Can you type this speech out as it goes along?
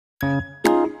And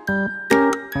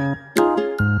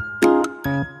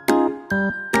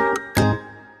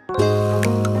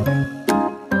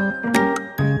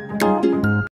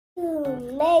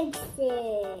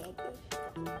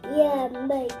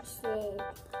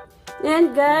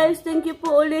guys, thank you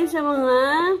po ulit sa mga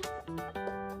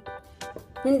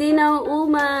hindi na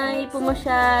umay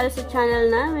pumasyal sa channel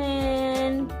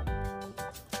namin.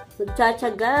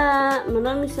 Nagtsatsaga.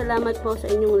 Maraming salamat po sa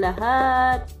inyong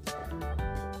lahat.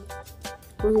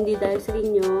 Kung hindi dahil sa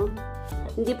inyo,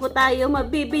 hindi po tayo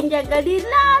mabibinyagan ni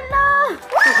Lala.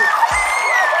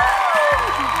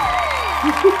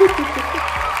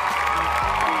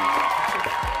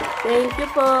 Thank you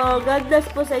po. God bless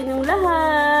po sa inyong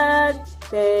lahat.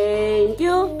 Thank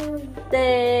you.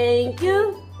 Thank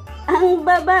you. Ang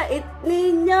babait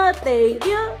ninyo. Thank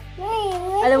you.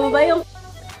 Alam mo ba yung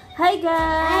hi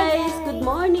guys! Good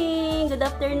morning, good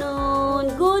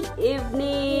afternoon, good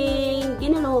evening.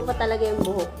 Ginulo mo pa talaga yung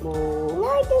buhok mo. No,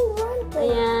 I don't want to.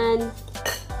 Ayan.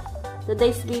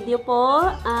 Today's video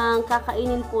po, ang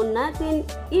kakainin po natin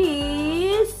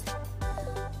is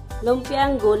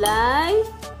lumpiang gulay.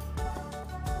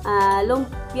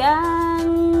 Lumpiang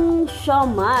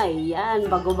siomai. Yan,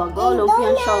 bago-bago.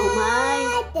 Lumpiang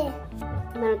siomai.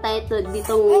 Meron tayo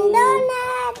ditong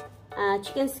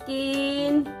chicken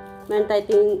skin. Meron tayo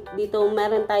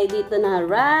dito na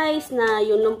rice, na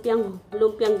yung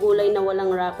lumpiang gulay na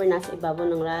walang wrapper nasa ibabaw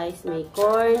ng rice. May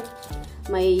corn,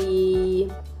 may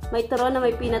turon na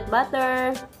may peanut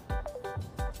butter.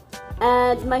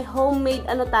 And may homemade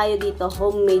tayo dito,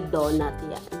 homemade donut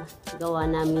yan. Gawa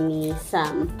namin ni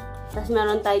Sam. Tapos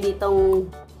meron tayo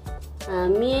ditong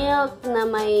milk na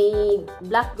may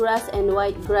black grass and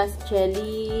white grass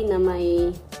jelly, na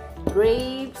may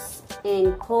grapes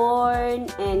and corn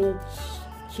and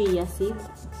chia seeds.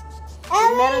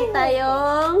 And meron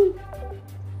tayong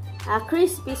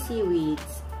crispy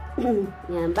seaweeds.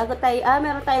 Yan, bago tayo,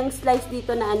 meron tayong slice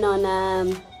dito na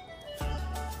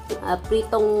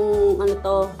pritong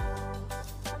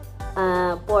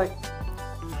pork.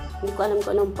 Hindi ko alam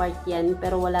kung anong part yan,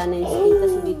 pero wala na yung skin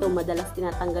kasi dito madalas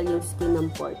tinatanggal yung skin ng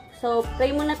pork. So,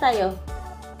 pray muna tayo.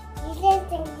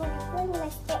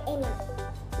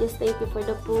 Yes, thank you for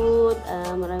the food.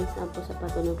 Maraming salamat po sa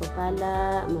patuloy ng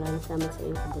pagpala. Maraming salamat sa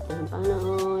iyong kabutihan,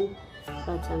 Panginoon.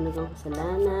 Pagod sa nagawang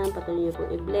kasalanan. Patuloy niyo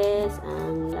pong i-bless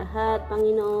ang lahat,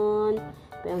 Panginoon.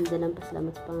 Pero ang dalang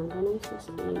pasalamat sa Panginoon.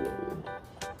 Amen.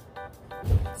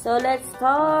 So, let's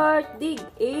start. Dig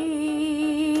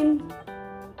in.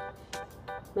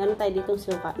 Meron tayo ditong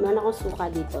suka. Meron akong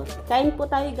suka dito. Kain po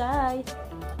tayo, guys.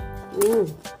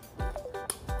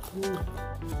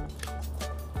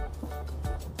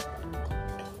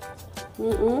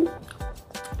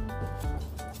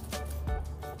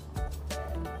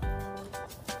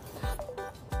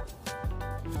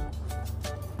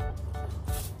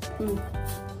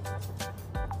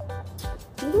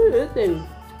 Ulitin.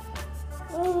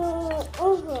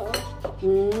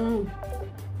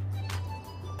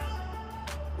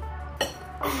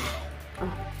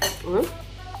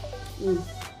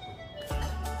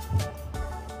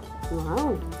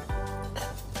 Wow.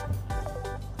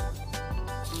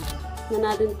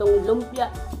 Na natin tong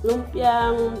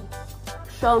lumpiang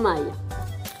siomai.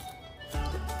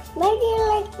 Maybe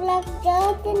like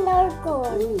that in our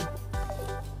corn.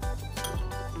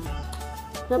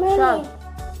 Mama,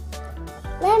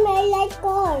 I like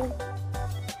corn.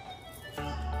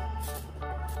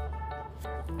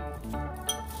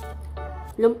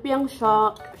 Lumpiang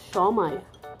siomai.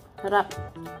 Harap.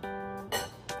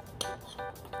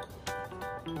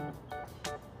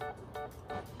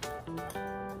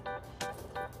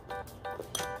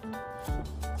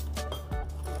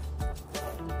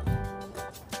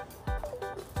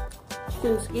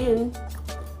 Skin.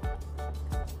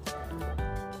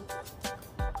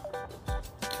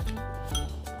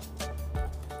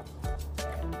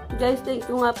 Guys, thank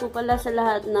you nga po pala sa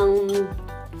lahat ng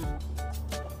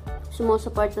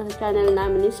sumusuporta sa channel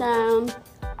namin ni Sam.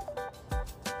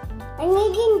 I'm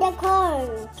eating the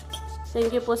corn.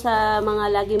 Thank you po sa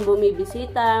mga laging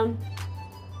bumibisita,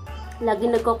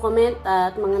 laging nagko-comment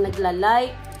at mga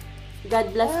nagla-like.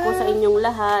 God bless po sa inyong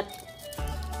lahat.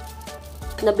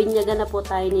 Nabinyagan na po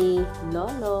tayo ni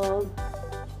Lolo.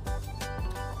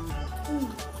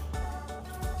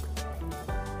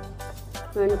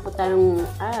 Meron na po tayong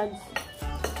ads.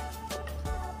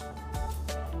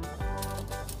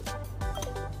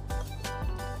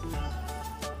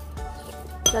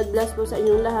 God bless po sa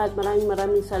inyong lahat.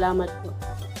 Maraming salamat po.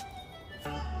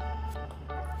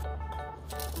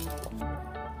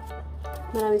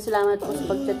 Maraming salamat po sa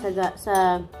pagtsatsaga sa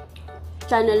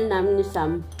channel namin ni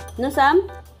Sam. No, Sam?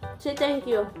 Say thank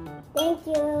you. Thank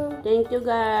you. Thank you,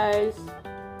 guys.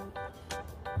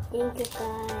 Thank you,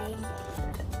 guys.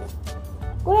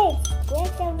 Grapes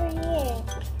over here.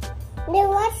 Now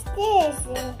what's this?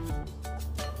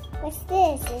 What's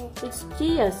this? It's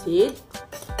chia seed.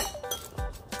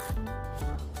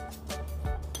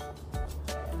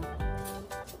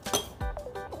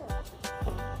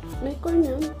 May corn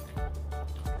yun.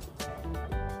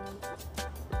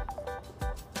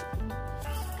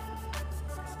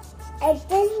 Is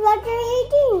this what you're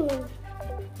eating?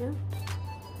 Yeah.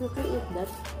 You can eat that.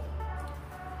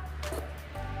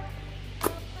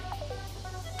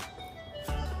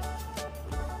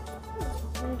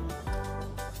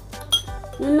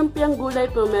 Yung lumpiang gulay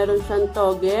po, meron siyang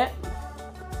toge,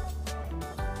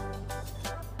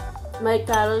 may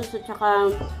carrots at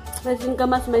saka may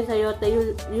singkamas, may sayote.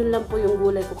 Yun lang po yung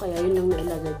gulay ko, kaya yun yung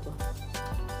nailagay ko.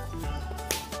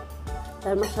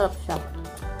 Dahil masarap siya.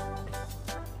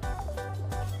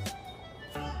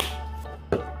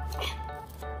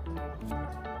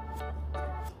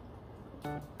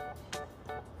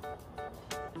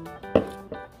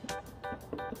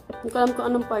 Hindi ko alam kung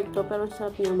anong part to, pero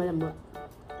sarap niya, malambot.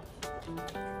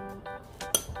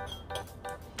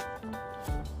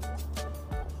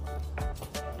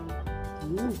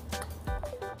 Mm.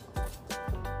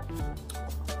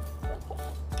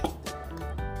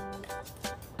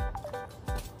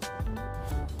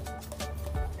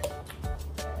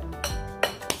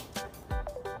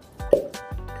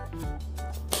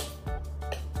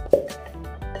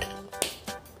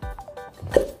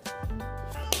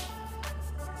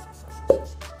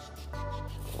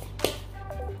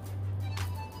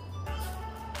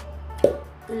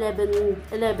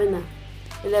 Eleven na.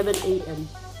 11 a.m.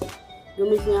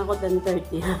 Gumising ako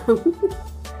 10:30.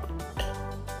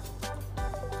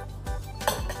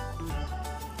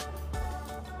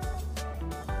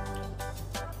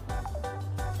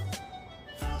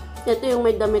 Ito yung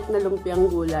may damit na lumpiang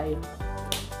gulay.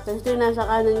 Tapos ito yung nasa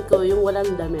kanan ko, yung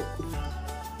walang damit.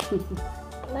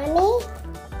 Mommy?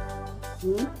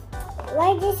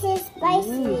 Why this is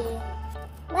spicy?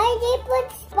 Why they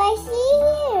put spicy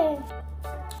here?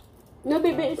 No,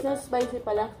 baby, it's not spicy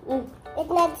pala. It's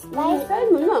not spicy. Kain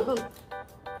mo na.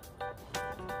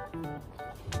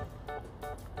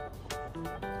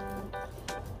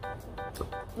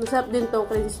 Masarap din to,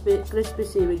 crispy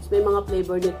seaweeds. May mga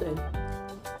flavor nito eh.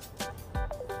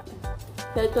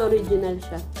 Kaya ito original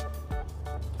siya.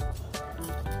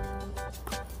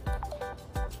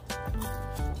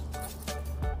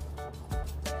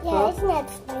 Yeah, it's not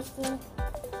spicy.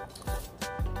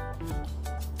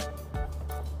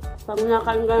 Pag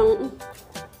nakain ka ng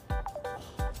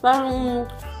parang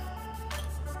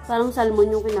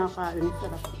salmon yung kinakain.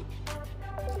 Sarap.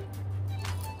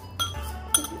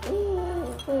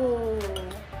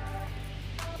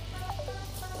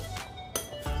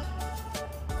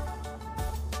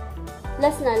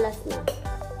 Last na.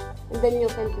 And then you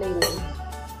can play now.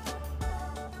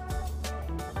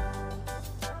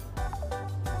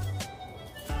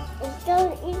 I'm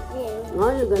still eating. Oh,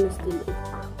 you're gonna still eat.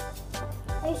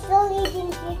 I'm still eating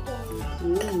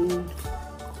chicken.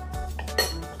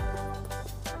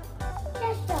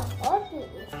 That's so healthy.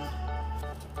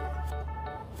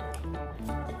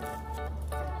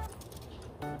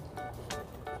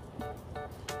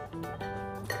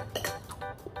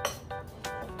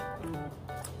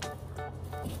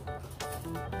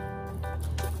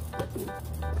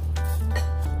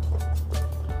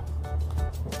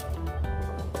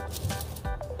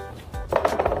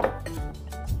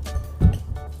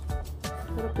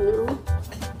 Sarap niyo.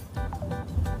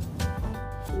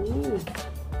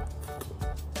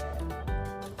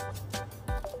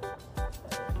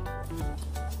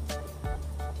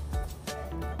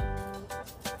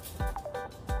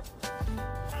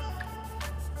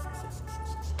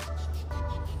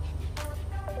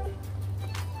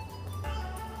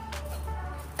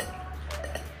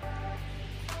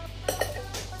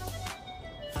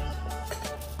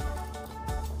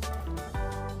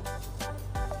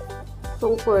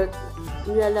 Itong pork,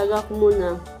 nilalaga ko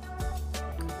muna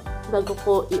bago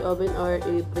ko i-oven or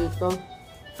i-prito.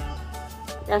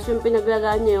 Kasi yung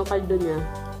pinaglagaan niya, yung kaldo niya,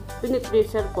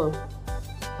 pinit-freezer ko.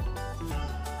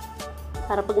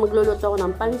 Para pag magluluto ako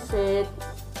ng pansit,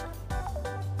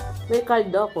 may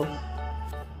kaldo ako.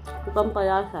 Upang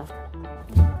palasa.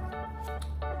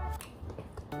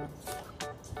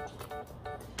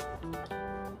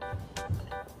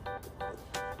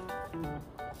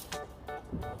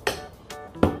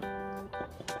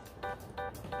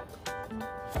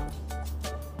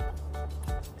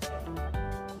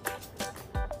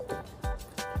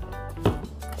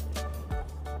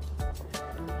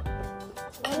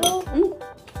 Mommy,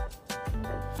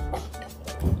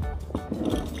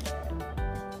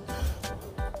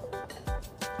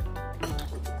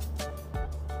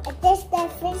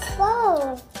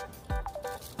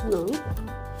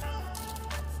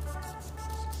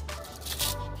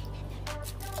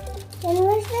 Then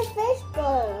where's the fish go?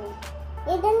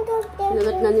 They didn't go there.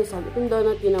 Pinagat na ni Sam. Itong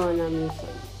donut ginawa namin ni Sam.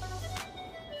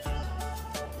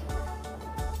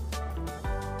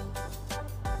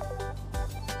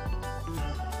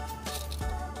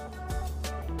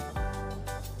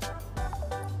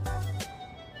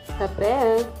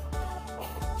 Kape.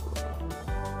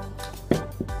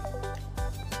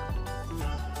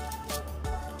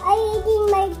 I'm eating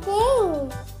my thing.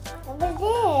 Over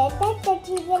there. That's the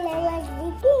chicken I was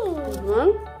eating.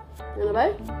 Ano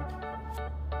ba?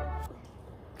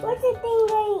 What's the thing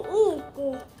I eat?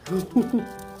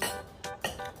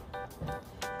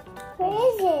 Where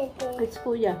is it? It's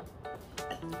kuya.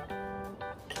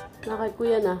 Nakay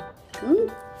kuya na.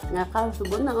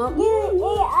 Nakasubo na, oh. Are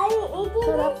you eating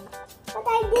Sarap. it? But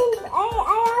I didn't. I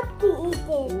have to eat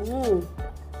it.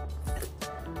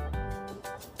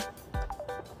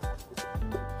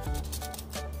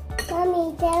 Mommy,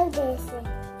 tell this.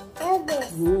 Tell this.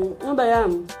 Ano ba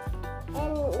yan?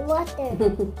 And water.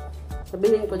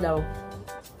 Sabihin ko daw.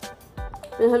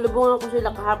 Pinahalubungan ko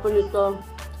sila kahapon nito.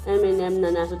 M&M na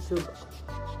nasa tube.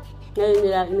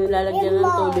 Ngayon nilalagyan ng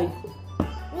tubig.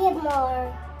 We have more.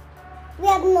 We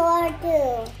have more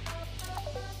too.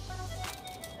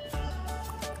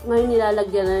 Ngayon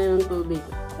nilalagyan na ng tubig.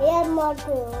 We have more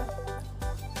too.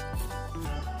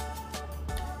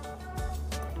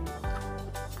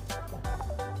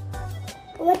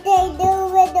 What they do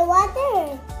with the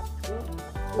water?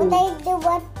 What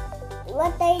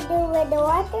they do with the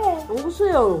water? Ang gusto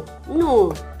yun.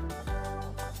 Ano?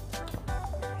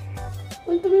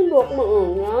 Punta mo yung buhok mo.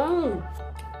 Yan.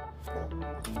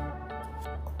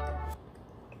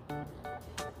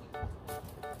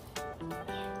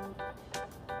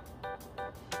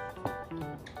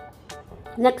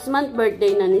 Next month,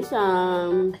 birthday na ni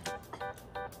Sam.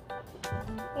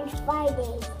 In 5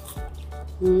 days.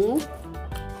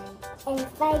 In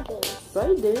 5 days.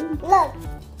 Friday. Look,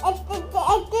 it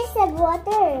just said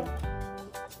water.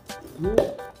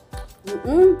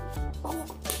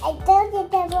 I told you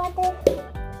it had water.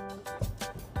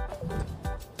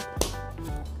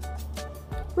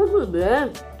 Ano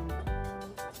ba?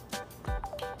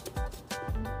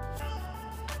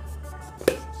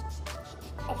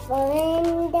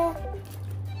 And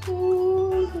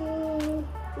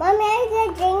Mommy, are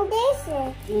you gonna drink this?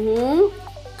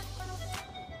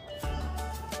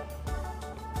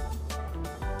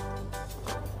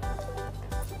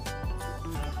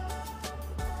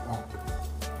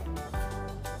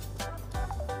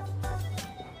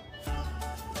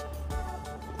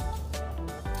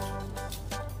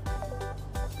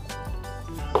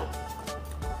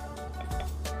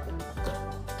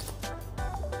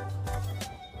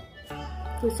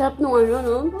 Masarap nung ano,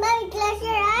 no? Mommy, close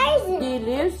your eyes.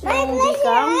 Dilis, Mommy, yung close your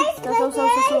bikam, eyes. nasaw-saw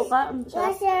sa suka. Ang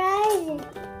sarap. Close your eyes.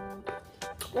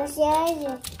 Close your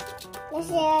eyes.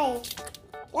 Close your eyes.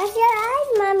 Close your eyes,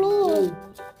 Mommy.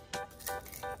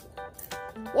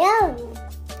 Yum.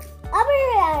 Open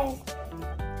your eyes.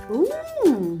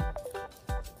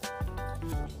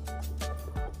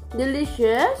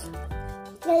 Delicious?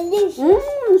 Delicious.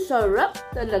 Sarap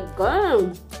talaga.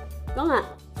 Ito nga.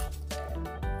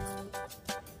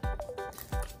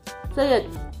 Say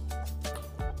it.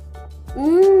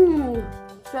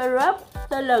 Sarap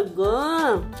talaga.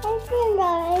 I feel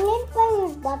that I need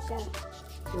some butter.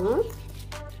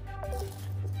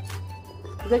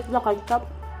 Get the ketchup.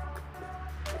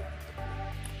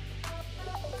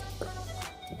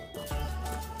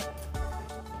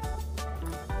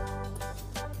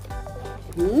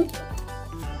 Is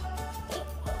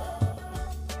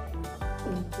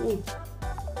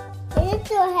it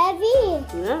so heavy?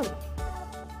 Yeah.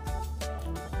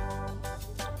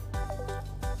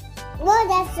 No,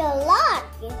 that's a lot.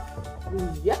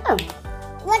 Yeah.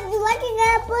 What you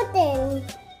gonna put in?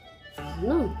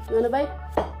 No, you wanna bite?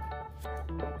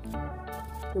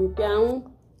 Lumpiang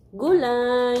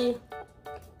gulay.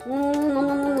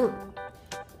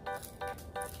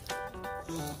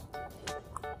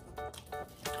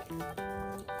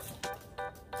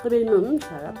 Sabihin mo,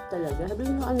 sarap talaga.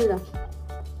 Sabihin mo kanila.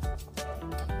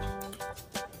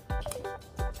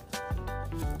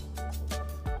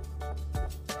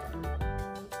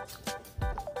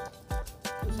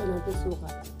 Gusto natin suka.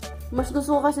 Mas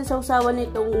gusto ko kasi sausawan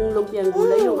nitong lumpiang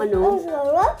gulay. Yung ano, Ang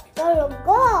sarap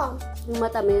talaga. yung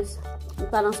matamis. Yung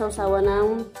parang sausawan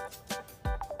ng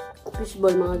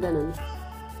fishball, mga ganun.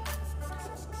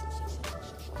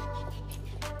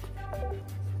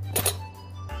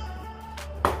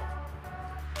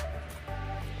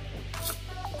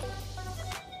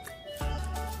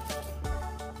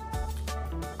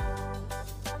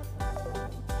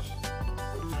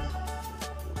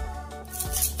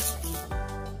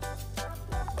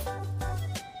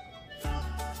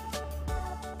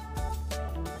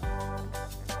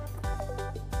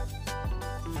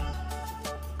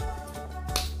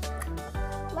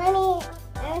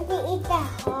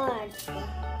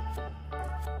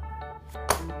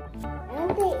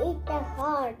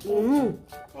 heart.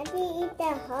 Let me eat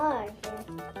the heart.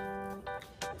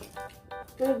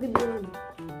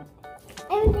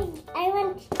 I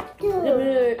want two.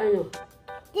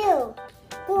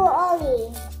 Two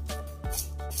only.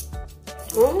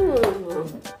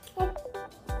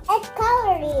 It's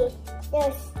coloring.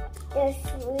 There's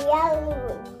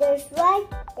yellow, there's white,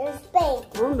 there's pink.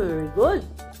 Oh, very good.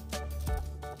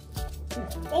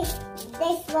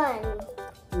 This one.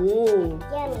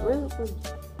 Yummy.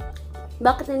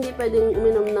 Bakit hindi pwedeng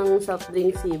uminom ng soft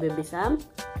drink si Baby Sam?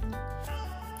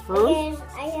 Because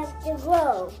I have to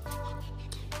grow.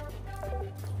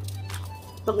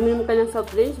 Pag uminom ka ng soft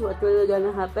drinks, what will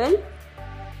gonna happen?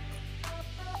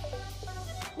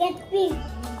 Get big.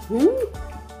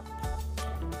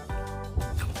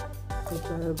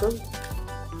 Talaga?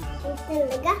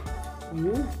 Talaga?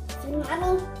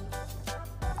 Mami.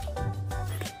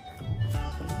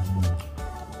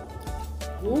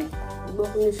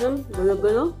 Bukong ni Sam,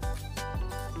 galo-galo.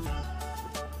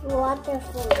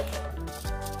 Waterful.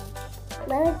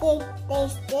 Mami,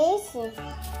 taste this.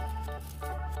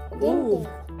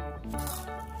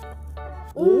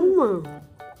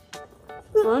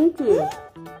 Crunchy.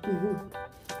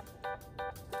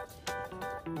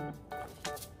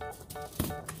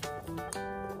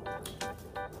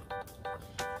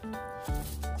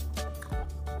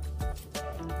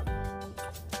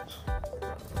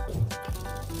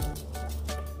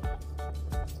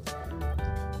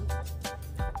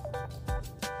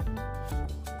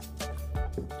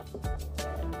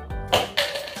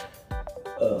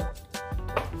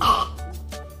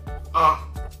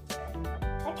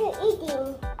 What are you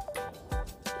eating?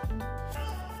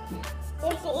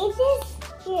 If you eat this,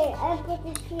 here, I'll put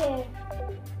it here.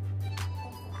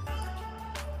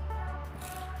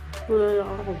 Tulala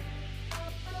ako.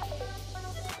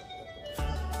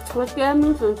 Ba't kaya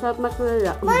minsan, sarap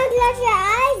matulala? Mom, close your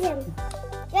eyes.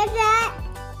 Close your eyes.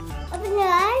 Open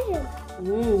your eyes.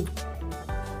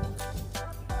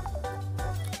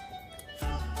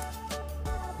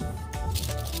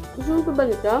 Gusto mo pa ba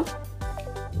nito?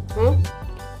 Huh?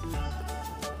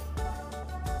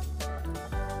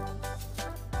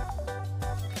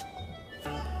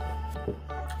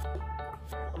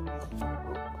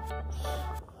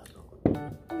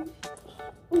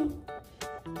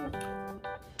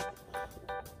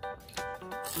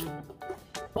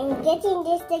 I'm getting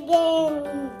this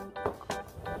again.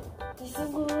 This is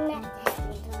not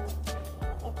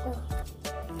ito.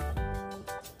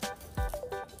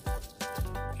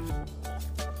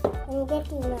 I'm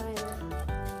getting one.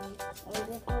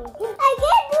 I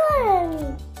get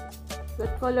one!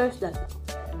 What color is that?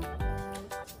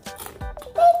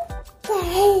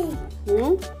 Pink.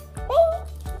 Hmm? Pink.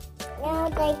 Now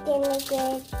I can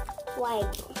get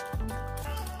white.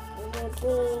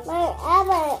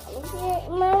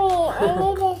 Mommy, I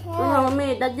need a help.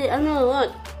 Mami, daddy, what?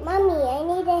 Mommy, I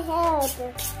need a help.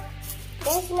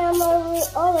 There's no more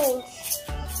orange.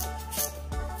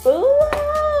 Oh,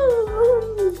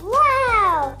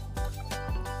 Wow!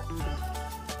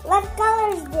 What color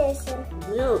is this?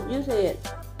 you say it.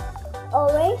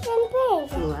 Orange and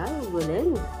pink. Wow,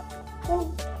 galing. You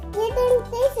didn't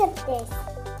taste of this.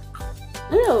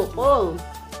 Oh.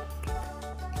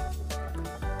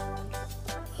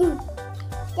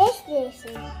 This.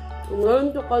 I'm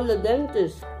going to call the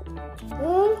dentist.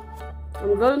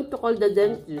 I'm going to call the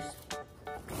dentist.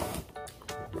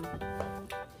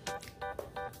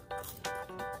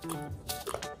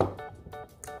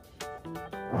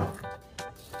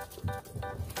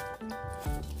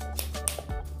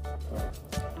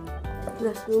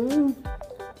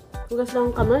 Hugas lang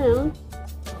ang kamay, Mommy?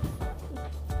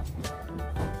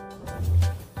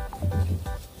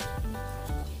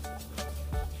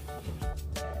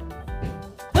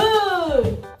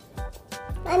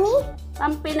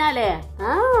 Pampinale.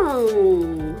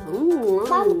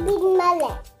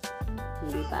 Pampinale.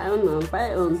 Hindi tayo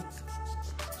naman.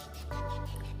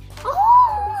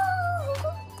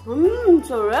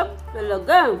 Sarap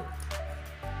talaga.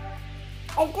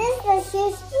 Is this the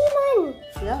crispy one?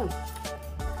 Yeah.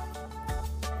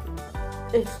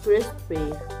 It's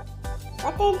crispy.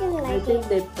 What I do I like think it?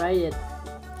 they fry it.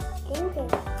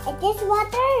 Is this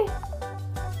water?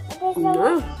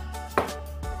 No.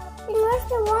 Then where's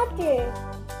the water?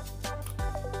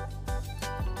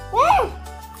 Ah!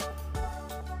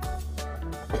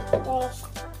 There's.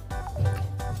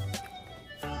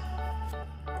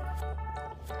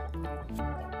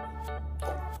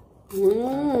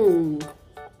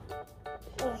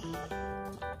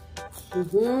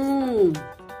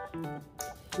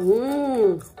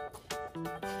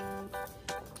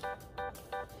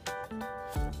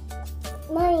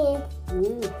 Mommy,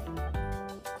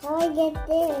 how I get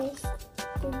this?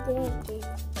 To get this.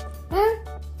 Huh?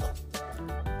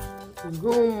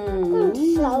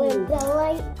 Solid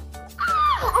belly.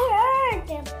 Ah! I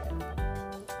hurt!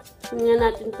 Tingnan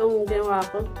natin itong ginawa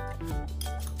ko.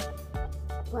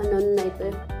 Ano na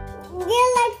ito eh. You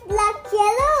like black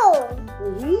yellow?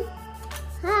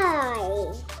 Hi.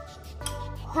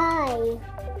 Hi.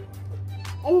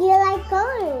 And you like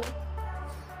corn?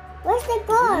 Where's the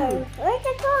corn? Where's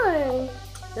the corn?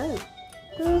 There.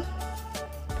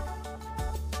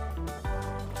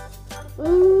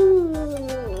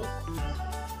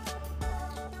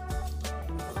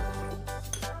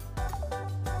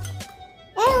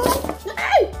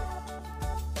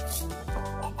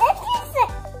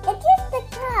 It is the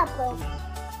cup.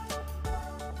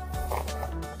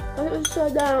 Ano siya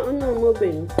da,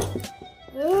 moving?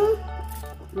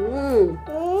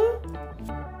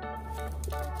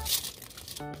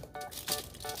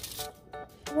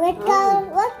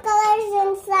 What color's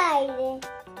inside?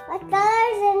 What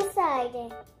color's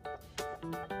inside?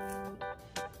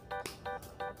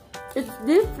 It's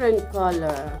different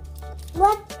color.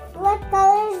 What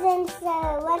color's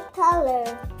inside? What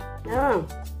color? Yeah.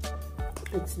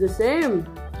 It's the same.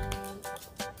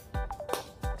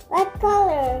 What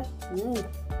color?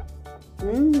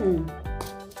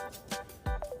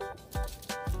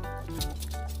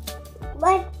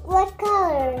 What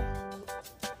color?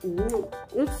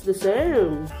 It's the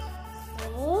same.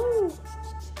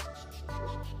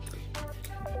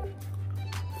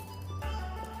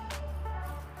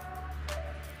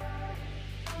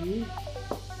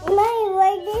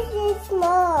 Why this is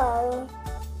small?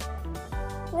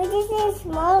 Why this is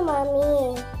small,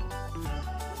 Mommy?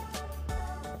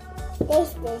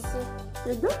 Taste this.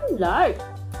 You don't like.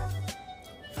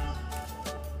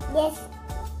 Yes.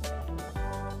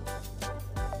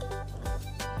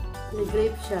 May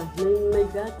grape siya. May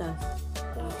gatas.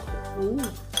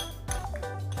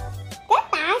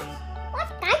 Gatas? What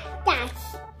gatas?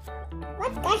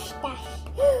 What gatas?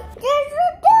 There's a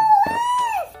two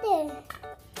left!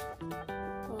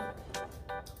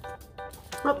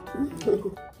 Hop.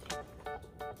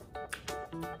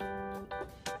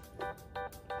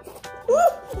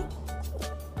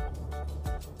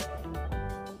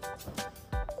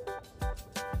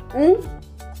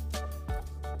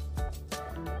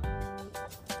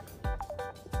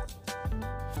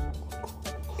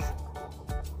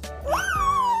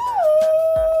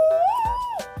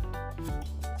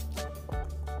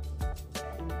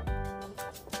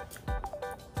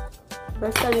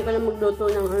 First time ko na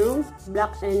magluto ng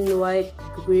black and white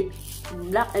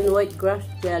grass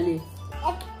jelly.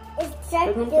 It's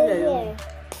just here.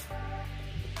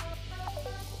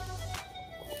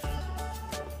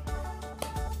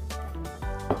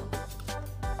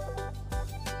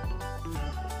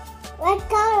 What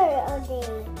color are they?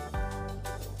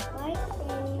 White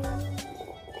and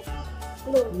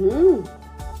blue.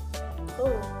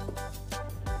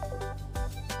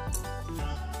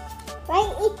 Why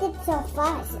eat it so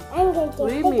fast? I'm gonna get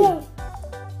Creamy. it again.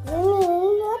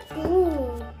 Creamy? What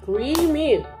creamy?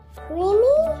 Creamy.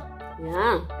 Creamy?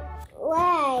 Yeah.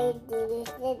 Why did you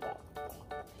say that?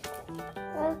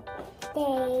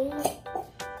 Okay.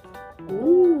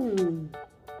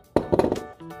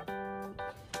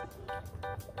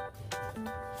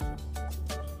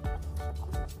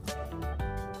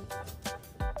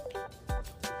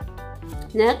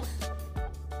 Next.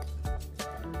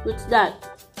 What's that?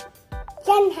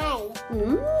 Shanghai.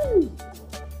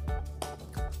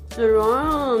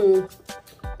 Turon.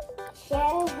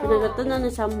 Shanghai. Pinagato na ng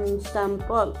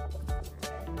sample.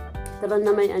 Turon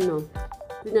na may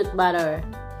peanut butter.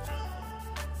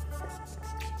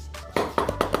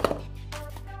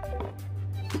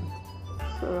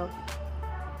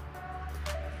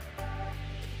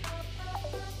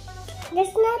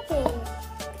 There's nothing.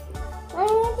 I'm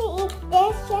going to eat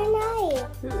this, Shanghai.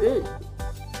 You eat.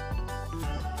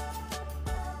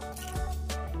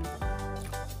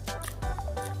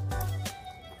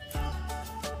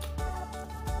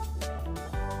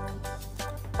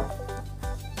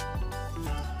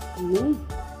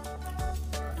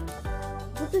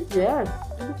 What is there?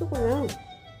 Dito ko na.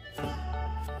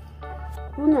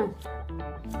 Una.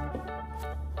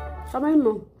 Kamay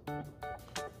mo.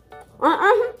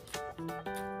 Ano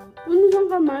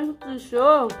siyang kamay sa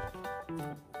tissue?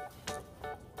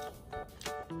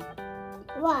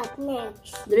 What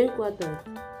next? Drink water.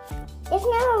 It's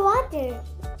never water.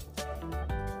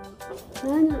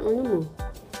 Ano mo?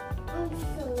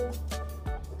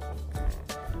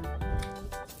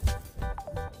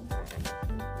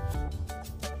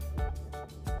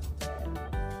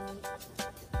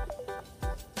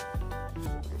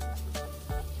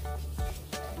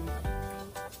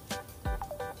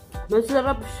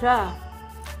 Masarap siya.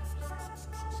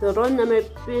 Turon na may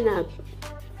peanut.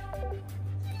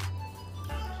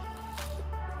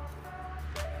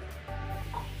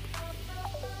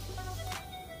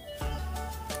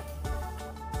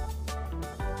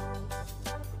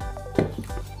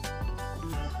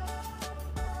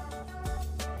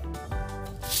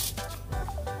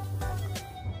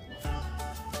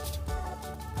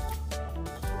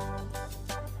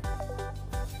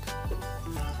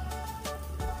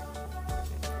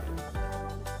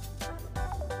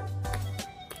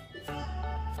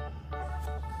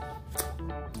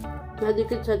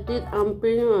 Nadikit sa teeth ang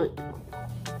peanut.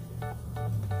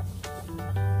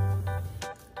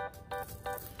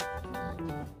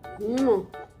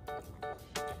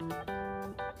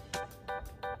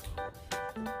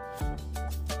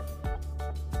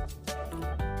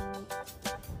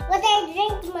 What I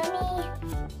drink, Mommy?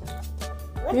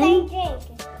 What I drink?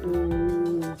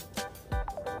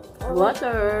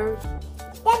 Water.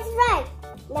 That's right.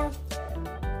 No.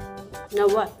 Now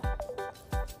what?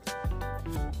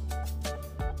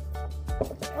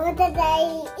 What did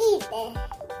I eat?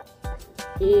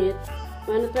 Eat.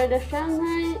 Wanna try the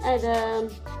Shanghai? What's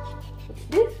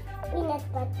this? Peanut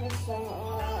butter.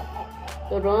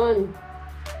 Turon.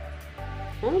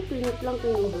 Ano? Peanut lang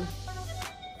kinuha.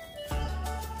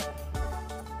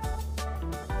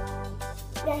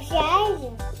 The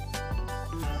size.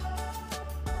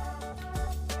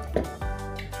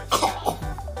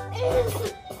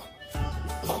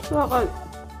 Bakit?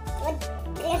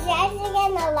 The size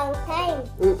again a long time.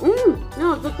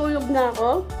 No, tutulog na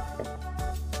ako.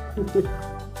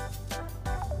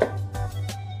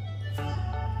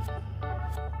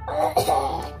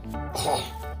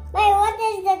 Wait, what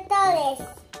is the tallest?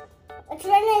 Which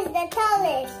one is the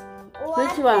tallest?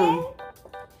 Which one?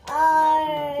 Or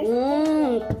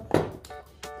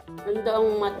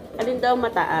Alin daw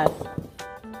mataas?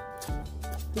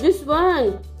 This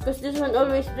one. Because this one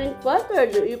always drink water.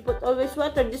 You put always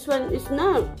water. This one is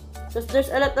not. Because there's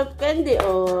a lot of candy.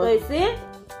 Oh, I see?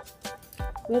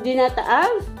 Hindi na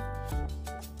taas.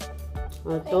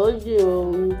 I told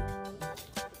you.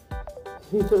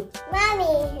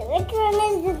 Mommy, which one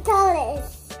is the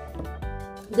tallest?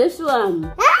 This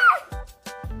one.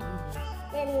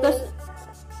 Because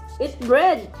it's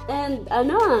bread and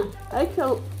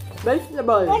actual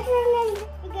vegetable. Which one is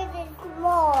because it's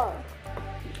small?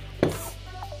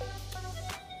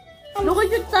 Look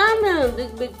at your tummy.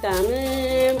 Big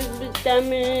tummy. Big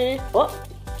tummy. Oh.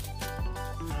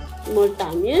 Small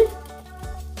tummy.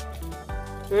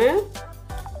 Huh?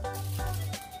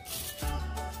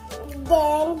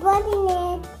 Then put in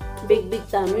it. Big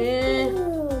tummy.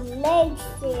 Makes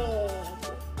it.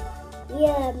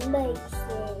 Yeah, makes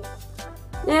it.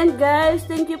 And guys,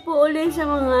 thank you po ulit sa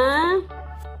mga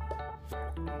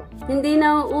hindi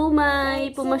na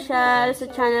umay pumasyal sa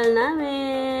channel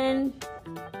namin.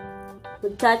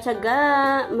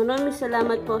 Magtsatsaga. Maraming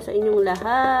salamat po sa inyong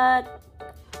lahat.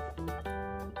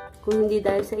 Kung hindi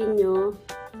dahil sa inyo,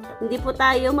 hindi po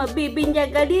tayo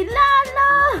mabibinyagan ni Lala!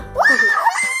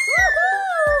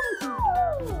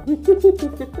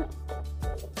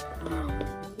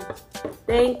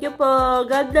 Thank you po.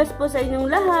 God bless po sa inyong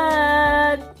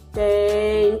lahat.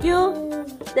 Thank you.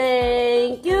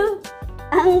 Thank you.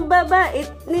 Ang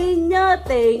babait ninyo.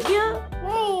 Thank you.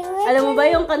 Alam mo ba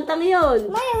yung kantang yun?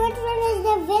 Which one is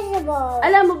the visible?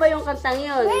 Alam mo ba yung kantang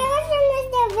yun? Which one is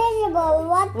the visible?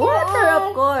 Water. Water, of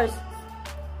course.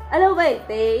 Alam mo ba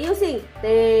you sing.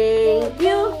 Thank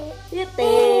you.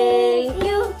 Thank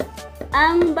you.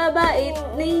 Ang babait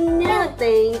ninyo.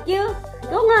 Thank you.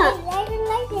 Go nga. I don't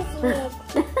like this yet.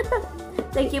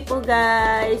 Thank you po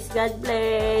guys. God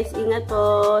bless. Ingat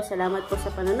po. Salamat po sa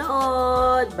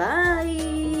panonood.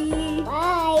 Bye.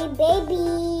 Bye,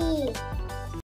 baby.